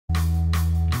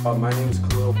My name is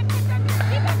Khalil.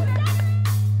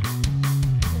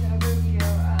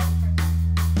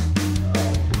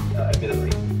 Admittedly.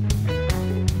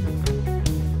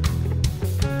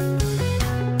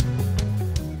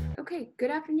 Okay, good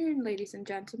afternoon, ladies and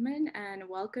gentlemen, and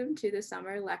welcome to the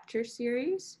summer lecture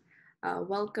series.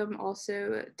 Welcome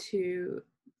also to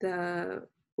the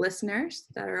listeners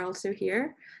that are also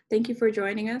here. Thank you for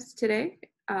joining us today.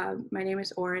 My name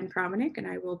is Oren Promanik, and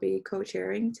I will be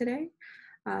co-chairing today.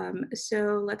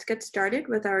 So let's get started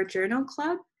with our journal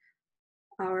club.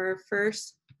 Our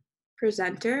first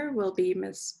presenter will be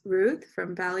Miss Ruth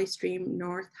from Valley Stream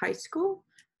North High School.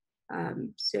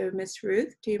 So Miss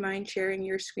Ruth, do you mind sharing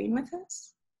your screen with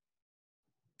us?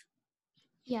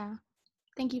 Yeah,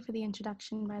 thank you for the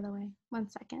introduction, by the way. 1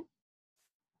 second.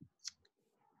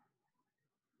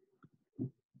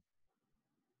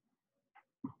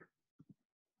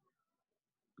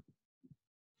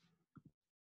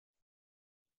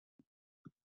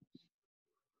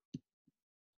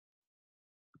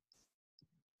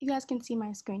 You guys can see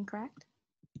my screen, correct?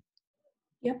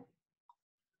 Yep.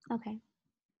 Okay.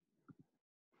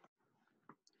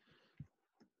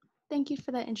 Thank you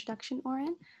for the introduction,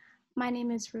 Oren. My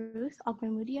name is Ruth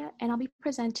Ogbemudia, and I'll be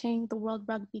presenting the World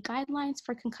Rugby Guidelines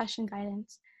for Concussion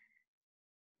Guidance.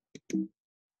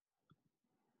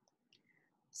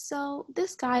 So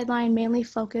this guideline mainly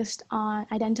focused on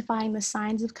identifying the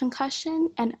signs of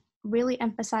concussion and really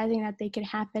emphasizing that they can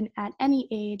happen at any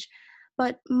age,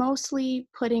 but mostly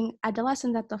putting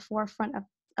adolescents at the forefront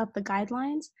of the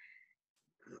guidelines.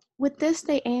 With this,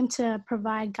 they aim to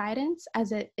provide guidance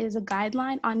as it is a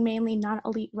guideline on mainly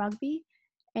non-elite rugby,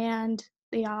 and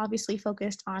they are obviously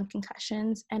focused on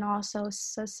concussions and also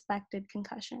suspected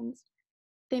concussions.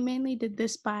 They mainly did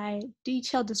this by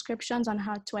detailed descriptions on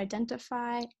how to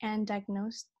identify and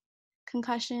diagnose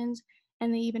concussions,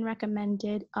 and they even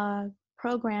recommended a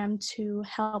program to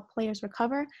help players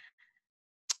recover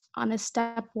on a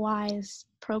stepwise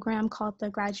program called the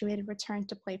Graduated Return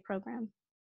to Play program.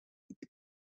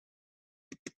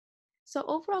 So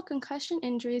overall, concussion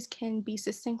injuries can be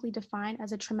succinctly defined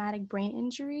as a traumatic brain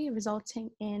injury resulting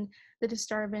in the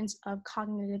disturbance of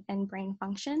cognitive and brain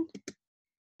function.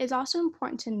 It's also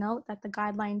important to note that the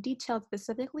guideline detailed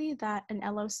specifically that an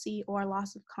LOC or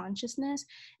loss of consciousness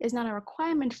is not a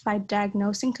requirement for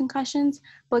diagnosing concussions,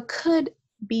 but could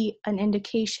be an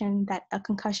indication that a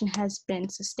concussion has been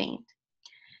sustained.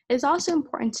 It is also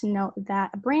important to note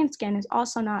that a brain scan is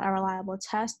also not a reliable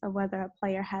test of whether a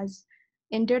player has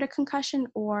endured a concussion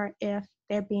or if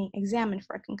they're being examined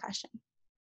for a concussion.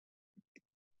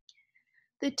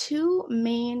 The two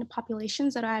main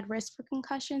populations that are at risk for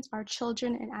concussions are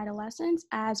children and adolescents,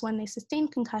 as when they sustain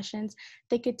concussions,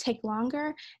 they could take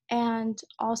longer and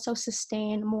also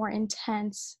sustain more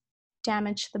intense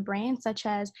damage to the brain, such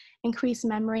as increased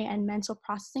memory and mental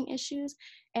processing issues.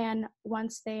 And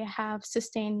once they have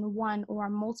sustained one or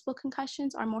multiple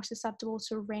concussions, are more susceptible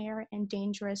to rare and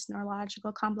dangerous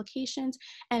neurological complications,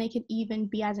 and it can even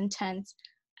be as intense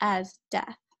as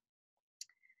death.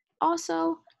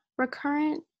 Also,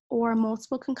 recurrent or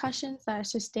multiple concussions that are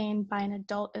sustained by an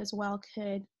adult as well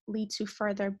could lead to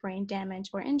further brain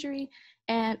damage or injury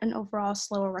and an overall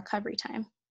slower recovery time.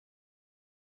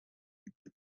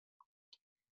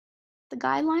 The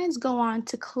guidelines go on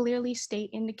to clearly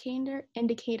state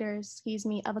indicators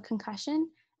of a concussion,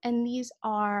 and these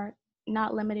are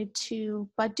not limited to,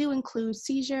 but do include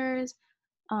seizures,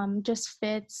 just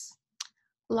fits,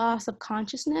 loss of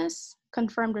consciousness,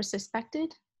 confirmed or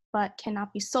suspected, but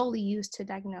cannot be solely used to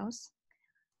diagnose,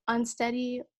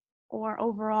 unsteady or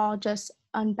overall just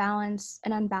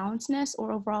unbalancedness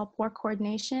or overall poor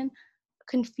coordination,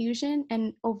 confusion,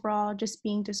 and overall just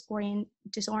being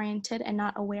disoriented and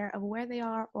not aware of where they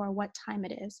are or what time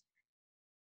it is.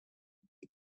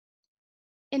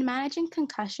 In managing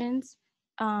concussions,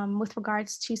 with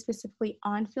regards to specifically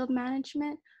on-field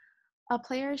management,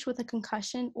 players with a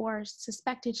concussion or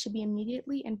suspected should be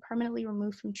immediately and permanently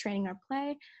removed from training or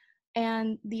play,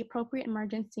 and the appropriate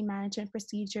emergency management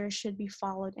procedure should be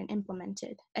followed and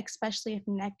implemented, especially if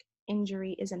neck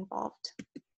injury is involved.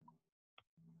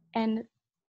 And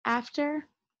after,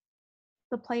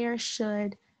 the player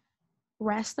should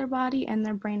rest their body and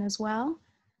their brain as well.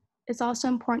 It's also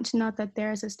important to note that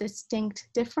there is a distinct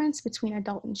difference between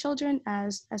adult and children.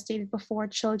 As stated before,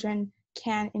 children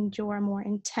can endure more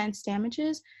intense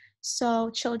damages. So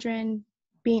children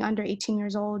being under 18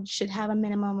 years old should have a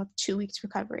minimum of 2 weeks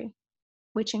recovery,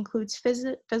 which includes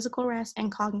physical rest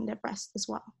and cognitive rest as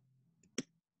well.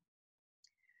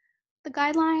 The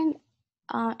guideline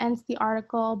ends the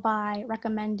article by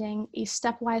recommending a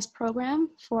stepwise program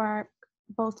for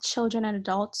both children and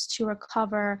adults to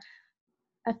recover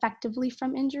effectively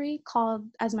from injury, called,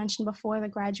 as mentioned before, the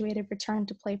Graduated Return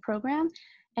to Play program.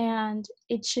 And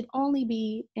it should only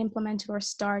be implemented or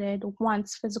started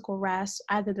once physical rest,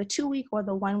 either the 2-week or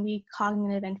the 1-week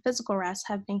cognitive and physical rest,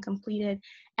 have been completed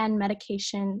and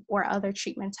medication or other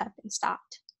treatments have been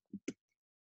stopped.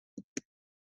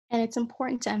 And it's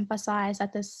important to emphasize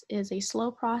that this is a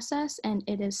slow process and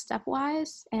it is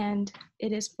stepwise, and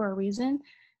it is for a reason.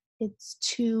 It's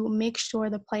to make sure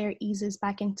the player eases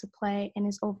back into play and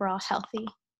is overall healthy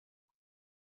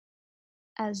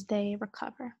as they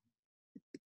recover.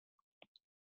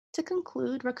 To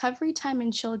conclude, recovery time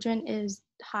in children is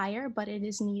higher, but it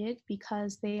is needed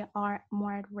because they are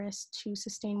more at risk to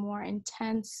sustain the more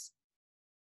intense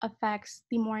effects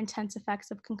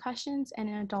of concussions, and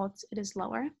in adults it is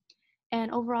lower.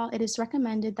 And overall, it is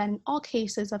recommended that in all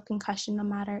cases of concussion, no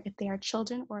matter if they are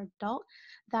children or adult,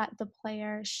 that the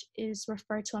player is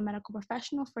referred to a medical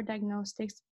professional for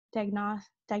diagnosis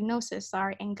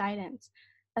and guidance,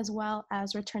 as well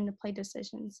as return to play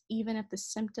decisions, even if the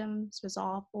symptoms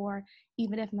resolve or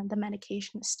even if the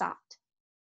medication is stopped.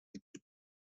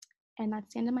 And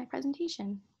that's the end of my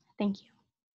presentation. Thank you.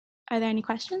 Are there any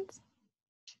questions?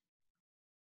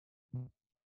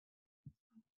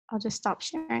 I'll just stop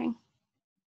sharing,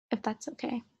 if that's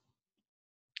okay.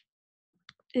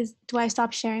 Do I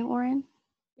stop sharing, Oren?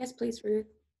 Yes, please, Ruth.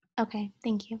 Okay,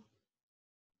 thank you.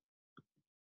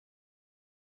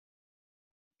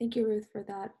 Thank you, Ruth, for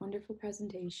that wonderful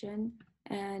presentation.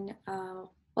 And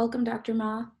welcome, Dr.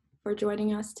 Ma, for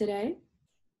joining us today.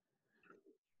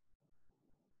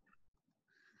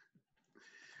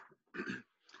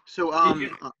 So,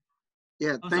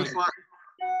 yeah, thanks a lot.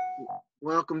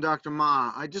 Welcome, Dr.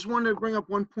 Ma. I just wanted to bring up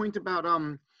one point about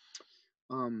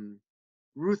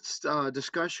Ruth's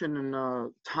discussion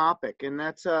and topic, and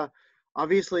that's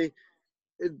obviously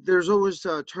there's always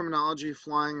terminology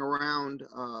flying around.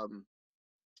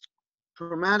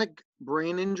 Traumatic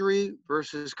brain injury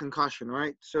versus concussion,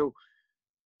 right? So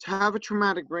to have a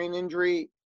traumatic brain injury,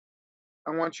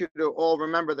 I want you to all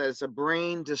remember that it's a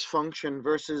brain dysfunction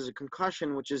versus a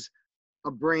concussion, which is a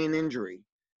brain injury.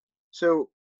 So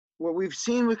what we've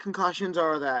seen with concussions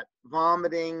are that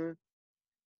vomiting,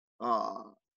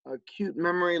 acute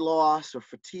memory loss or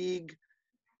fatigue.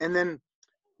 And then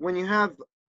when you have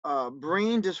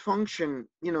brain dysfunction,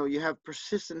 you have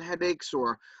persistent headaches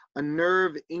or a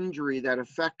nerve injury that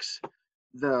affects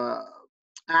the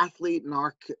athlete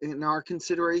in our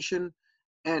consideration,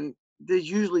 and there's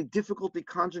usually difficulty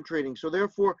concentrating. So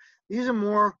therefore, these are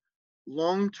more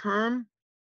long-term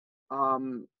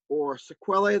or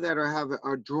sequelae that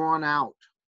are drawn out.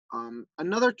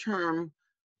 Another term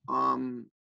I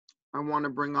want to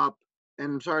bring up,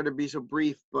 and I'm sorry to be so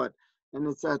brief,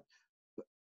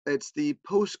 it's the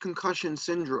post-concussion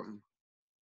syndrome.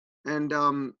 And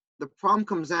the problem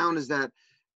comes down is that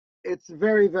it's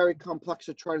very, very complex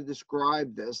to try to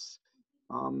describe this,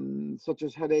 such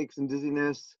as headaches and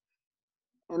dizziness.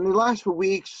 And they last for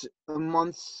weeks,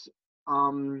 months.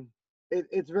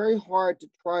 It's very hard to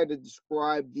try to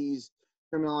describe these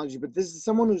terminology, but this is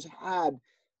someone who's had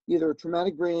either a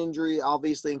traumatic brain injury,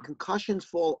 obviously, and concussions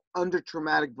fall under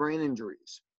traumatic brain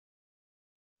injuries.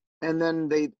 And then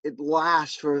it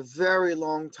lasts for a very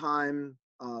long time,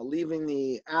 leaving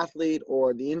the athlete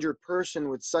or the injured person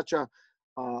with such a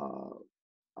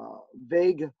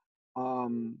vague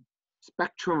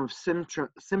spectrum of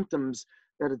symptoms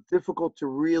that it's difficult to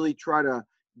really try to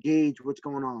gauge what's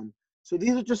going on. So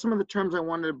these are just some of the terms I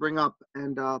wanted to bring up,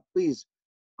 and please,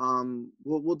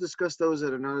 we'll discuss those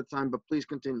at another time, but please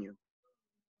continue.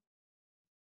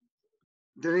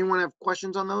 Did anyone have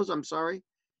questions on those? I'm sorry.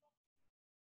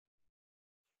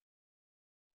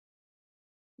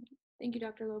 Thank you,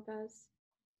 Dr. Lopez.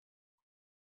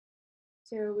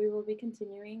 So we will be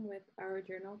continuing with our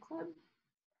journal club.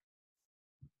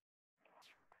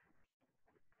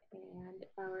 And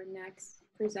our next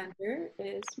presenter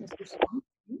is Mr. Som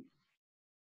Singh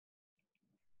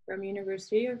from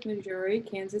University of Missouri,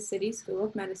 Kansas City School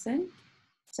of Medicine.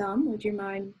 Som, would you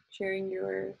mind sharing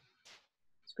your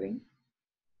screen?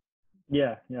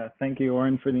 Yeah. Thank you,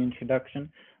 Oren, for the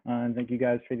introduction. And thank you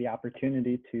guys for the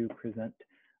opportunity to present.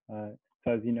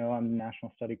 So as you know, I'm the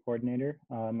National Study Coordinator.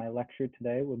 My lecture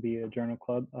today will be a journal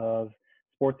club of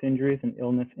sports injuries and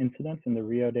illness incidents in the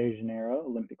Rio de Janeiro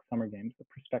Olympic Summer Games, a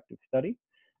prospective study.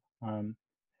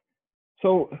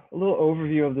 So a little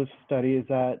overview of this study is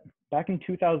that back in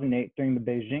 2008, during the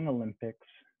Beijing Olympics,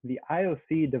 the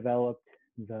IOC developed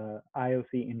the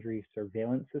IOC Injury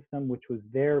Surveillance System, which was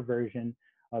their version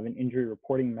of an injury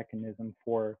reporting mechanism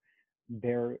for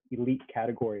their elite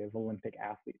category of Olympic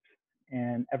athletes.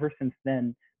 And ever since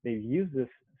then, they've used this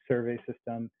survey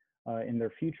system in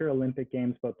their future Olympic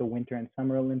Games, both the Winter and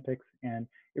Summer Olympics, and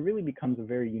it really becomes a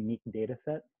very unique data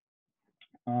set.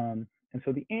 And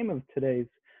so the aim of today's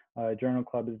Journal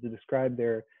Club is to describe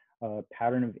their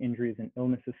pattern of injuries and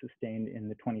illnesses sustained in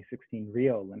the 2016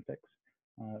 Rio Olympics.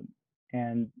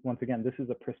 And once again, this is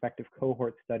a prospective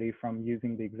cohort study from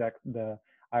using the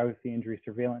IOC injury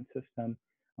surveillance system.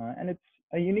 And it's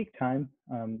a unique time.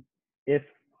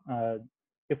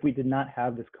 If we did not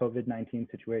have this COVID-19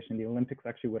 situation, the Olympics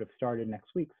actually would have started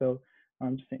next week. So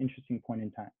just an interesting point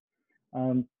in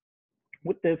time.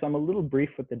 With this, I'm a little brief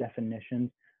with the definitions,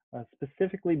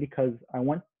 specifically because I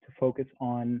want to focus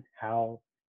on how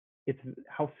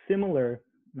similar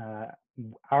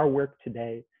our work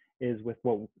today is with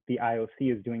what the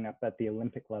IOC is doing up at the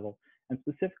Olympic level. And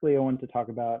specifically, I want to talk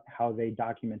about how they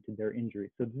documented their injuries.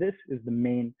 So this is the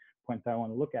main point that I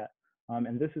want to look at.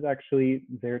 And this is actually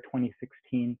their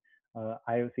 2016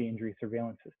 IOC injury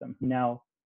surveillance system. Now,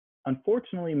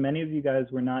 unfortunately, many of you guys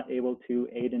were not able to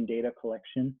aid in data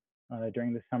collection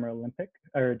during the Summer Olympic,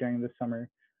 or during the summer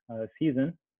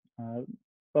season.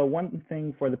 But one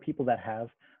thing for the people that have,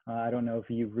 I don't know if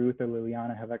you, Ruth or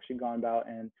Liliana, have actually gone about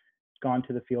and gone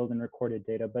to the field and recorded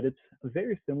data, but it's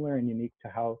very similar and unique to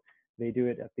how they do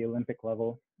it at the Olympic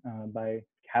level by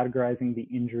categorizing the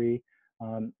injury.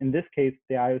 In this case,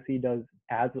 the IOC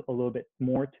adds a little bit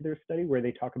more to their study where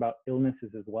they talk about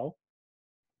illnesses as well.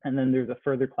 And then there's a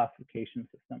further classification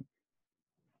system.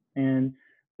 And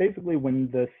basically, when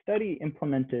the study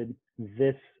implemented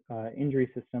this injury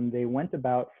system, they went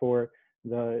about for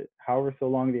the however so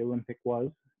long the Olympic was,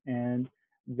 and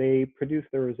they produced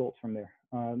their results from there.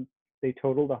 They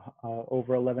totaled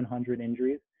over 1,100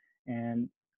 injuries, and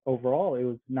overall it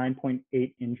was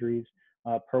 9.8 injuries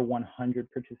per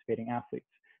 100 participating athletes.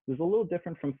 This is a little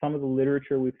different from some of the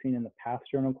literature we've seen in the past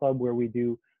Journal Club where we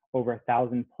do over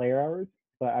 1,000 player hours,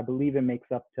 but I believe it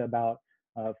makes up to about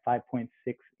 5.6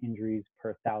 injuries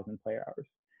per 1,000 player hours.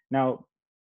 Now,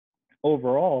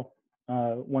 overall,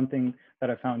 one thing that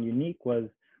I found unique was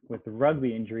with the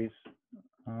rugby injuries.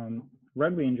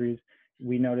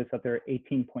 We noticed that there are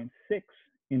 18.6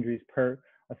 injuries per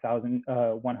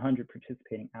 100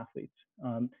 participating athletes.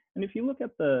 And if you look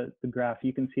at the graph,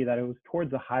 you can see that it was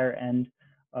towards the higher end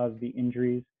of the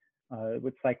injuries,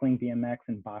 with cycling, BMX,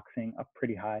 and boxing up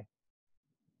pretty high.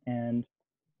 And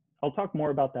I'll talk more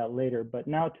about that later, but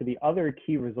now to the other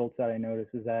key results that I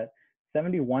noticed is that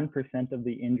 71% of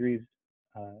the injuries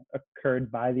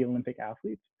occurred by the Olympic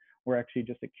athletes were actually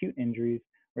just acute injuries,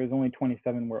 whereas only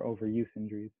 27 were overuse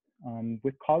injuries.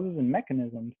 With causes and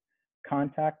mechanisms,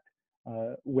 contact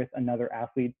with another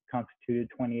athlete constituted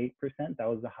 28%, that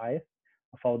was the highest,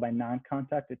 followed by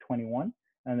non-contact at 21%,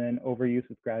 and then overuse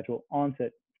with gradual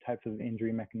onset types of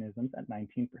injury mechanisms at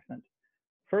 19%.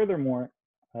 Furthermore,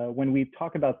 when we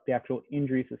talk about the actual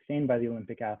injuries sustained by the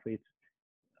Olympic athletes,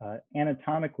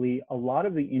 anatomically, a lot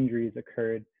of the injuries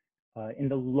occurred in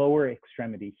the lower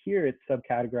extremity. Here it's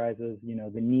subcategorized as,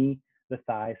 the knee, the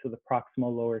thigh, so the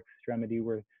proximal lower extremity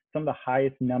were some of the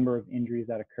highest number of injuries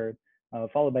that occurred,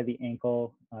 followed by the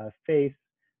ankle, face.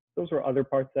 Those were other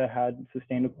parts that had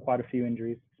sustained quite a few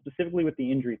injuries. Specifically with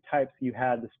the injury types, you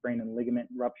had the sprain and ligament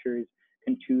ruptures,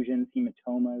 contusions,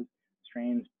 hematomas,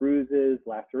 strains, bruises,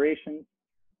 lacerations.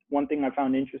 One thing I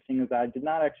found interesting is that I did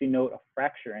not actually note a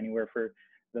fracture anywhere for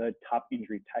the top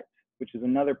injury types, which is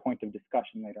another point of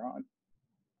discussion later on.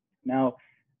 Now,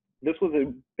 this was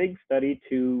a big study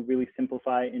to really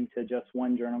simplify into just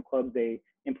one Journal Club. They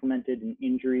implemented an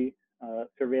injury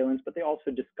surveillance, but they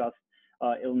also discussed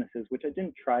illnesses, which I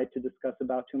didn't try to discuss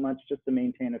about too much, just to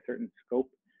maintain a certain scope.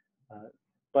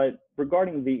 But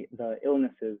regarding the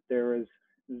illnesses,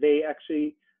 they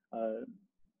actually,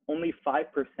 only 5%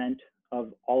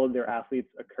 of all of their athletes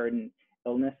occurred in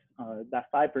illness. That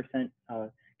 5%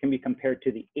 can be compared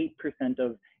to the 8%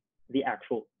 of the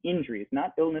actual injuries,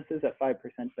 not illnesses at 5%,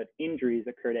 but injuries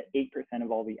occurred at 8%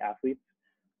 of all the athletes.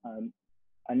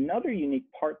 Another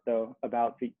unique part, though,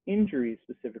 about the injuries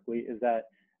specifically is that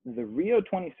the Rio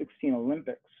 2016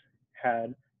 Olympics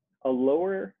had a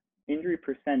lower injury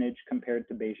percentage compared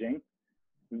to Beijing,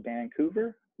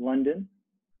 Vancouver, London,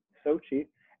 Sochi,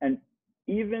 and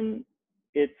even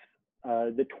it's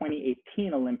the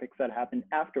 2018 Olympics that happened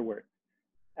afterwards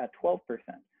at 12%.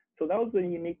 So that was the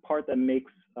unique part that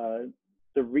makes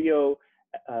the Rio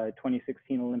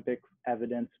 2016 Olympics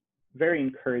evidence very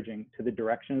encouraging to the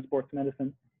direction of sports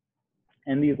medicine.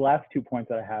 And these last 2 points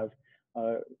that I have,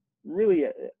 really,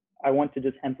 I want to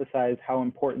just emphasize how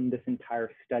important this entire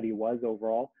study was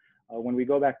overall. When we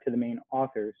go back to the main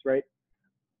authors, right?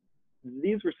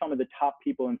 These were some of the top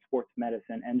people in sports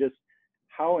medicine, and just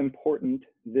how important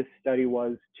this study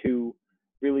was to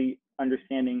really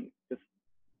understanding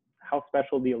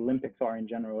special the Olympics are in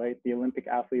general, right? The Olympic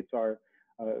athletes are,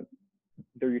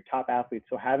 they're your top athletes.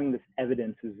 So having this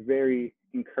evidence is very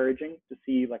encouraging to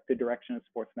see like the direction of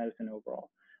sports medicine overall.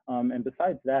 And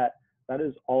besides that, that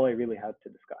is all I really have to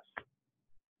discuss.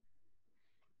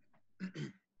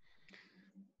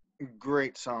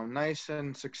 Great, Som. Nice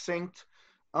and succinct.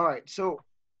 All right, so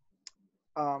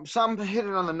Som hit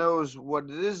it on the nose. What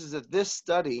it is that this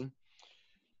study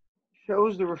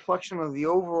shows the reflection of the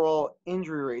overall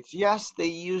injury rates. Yes, they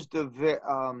used a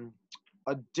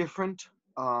different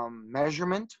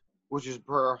measurement, which is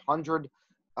per 100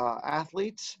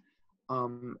 athletes.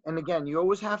 And again, you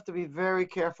always have to be very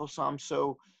careful, Som.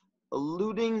 So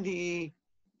eluding the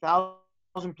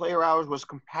 1,000 player hours was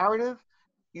comparative,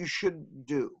 you should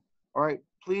do. All right,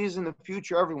 please, in the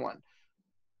future, everyone,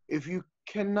 if you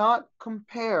cannot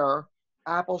compare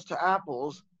apples to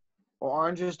apples or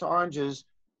oranges to oranges,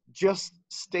 just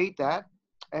state that.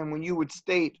 And when you would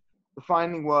state, the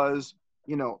finding was,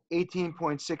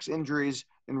 18.6 injuries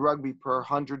in rugby per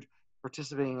 100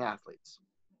 participating athletes.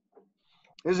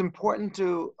 It is important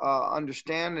to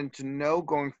understand and to know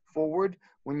going forward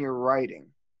when you're writing.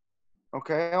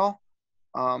 Okay, all?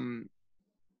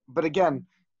 But again,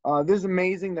 this is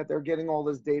amazing that they're getting all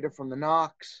this data from the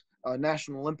NOCs,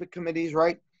 National Olympic Committees,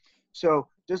 right? So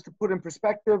just to put in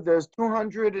perspective, there's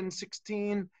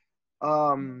 216,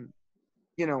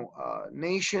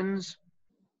 nations,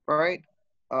 right?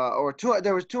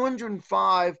 There was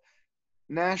 205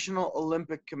 National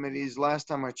Olympic Committees last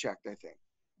time I checked, I think.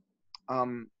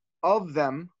 Of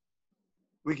them,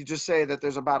 we could just say that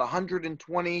there's about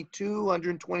 122,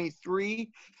 123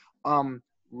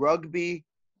 rugby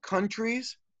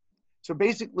countries. So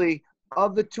basically,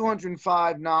 of the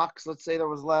 205 NOCs, let's say that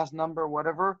was the last number,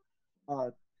 whatever,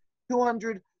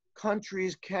 200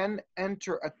 countries can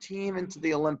enter a team into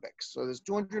the Olympics. So there's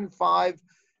 205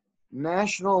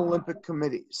 National Olympic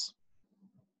Committees.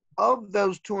 Of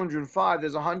those 205,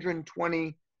 there's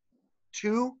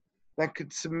 122 that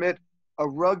could submit a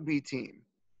rugby team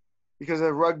because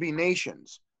they're rugby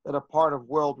nations that are part of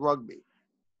World Rugby.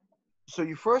 So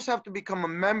you first have to become a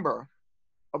member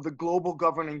of the global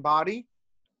governing body,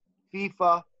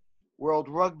 FIFA, World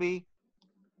Rugby.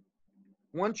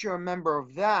 Once you're a member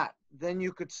of that, then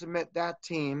you could submit that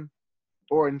team,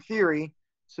 or in theory,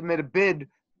 submit a bid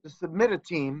to submit a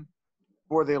team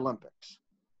for the Olympics.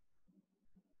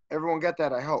 Everyone get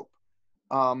that, I hope.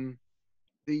 The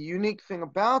unique thing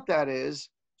about that is,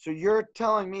 so you're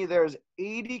telling me there's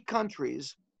 80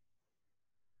 countries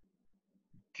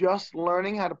just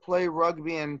learning how to play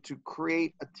rugby and to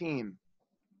create a team.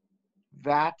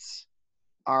 That's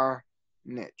our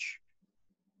niche.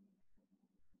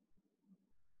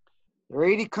 There are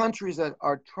 80 countries that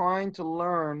are trying to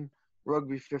learn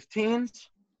rugby 15s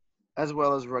as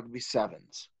well as rugby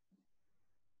 7s.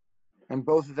 And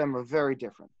both of them are very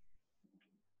different.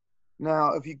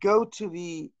 Now, if you go to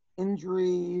the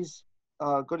injuries,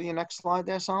 go to your next slide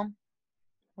there, Som,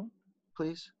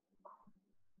 please.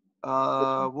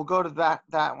 We'll go to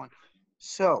that one.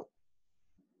 So,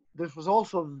 this was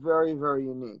also very, very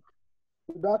unique.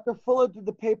 Dr. Fuller did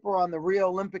the paper on the Rio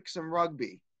Olympics in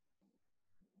rugby.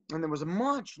 And there was a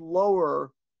much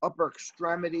lower upper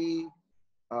extremity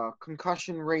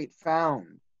concussion rate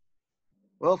found.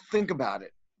 Well, think about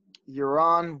it. You're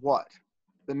on what?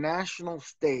 The national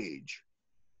stage.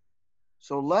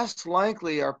 So less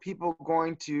likely are people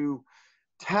going to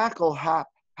tackle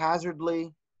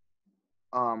haphazardly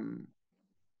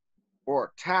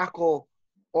or tackle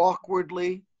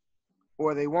awkwardly,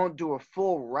 or they won't do a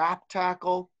full wrap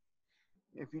tackle.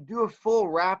 If you do a full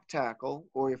wrap tackle,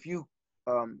 or if you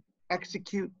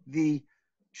execute the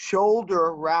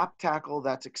shoulder wrap tackle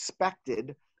that's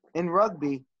expected in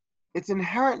rugby, it's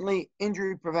inherently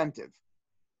injury preventive,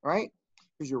 right?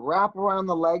 Because you wrap around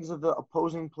the legs of the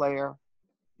opposing player,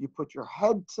 you put your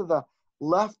head to the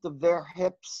left of their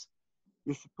hips.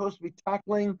 You're supposed to be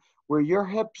tackling where your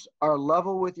hips are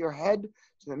level with your head,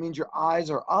 so that means your eyes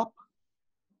are up.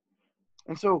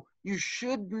 And so you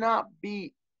should not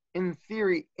be, in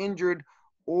theory, injured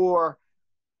or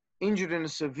injured in a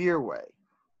severe way.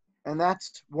 And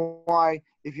that's why,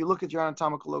 if you look at your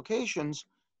anatomical locations,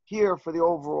 here for the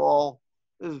overall,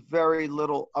 there's very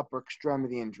little upper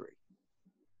extremity injury.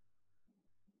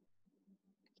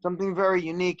 Something very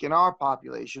unique in our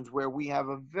populations where we have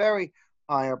a very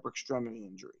high upper extremity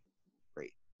injury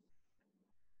rate.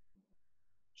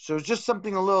 So it's just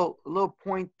something, a little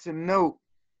point to note.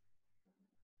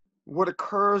 What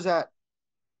occurs at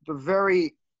the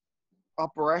very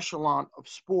upper echelon of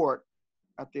sport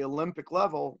at the Olympic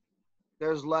level,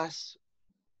 there's less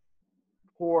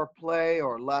poor play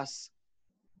or less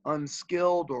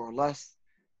unskilled or less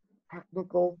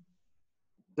technical,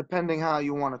 depending how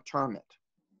you want to term it.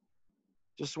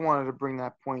 Just wanted to bring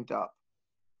that point up.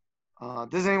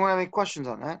 Does anyone have any questions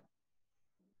on that?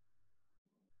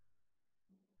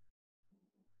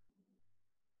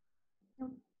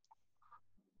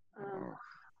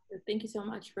 Thank you so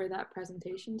much for that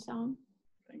presentation, Som.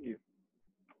 Thank you.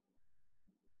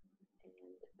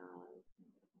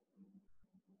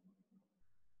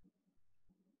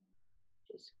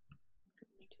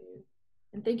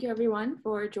 And thank you everyone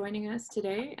for joining us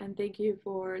today, and thank you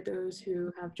for those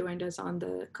who have joined us on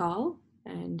the call.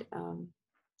 And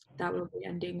that will be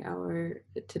ending our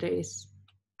today's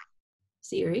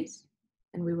series,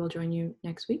 and we will join you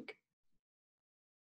next week.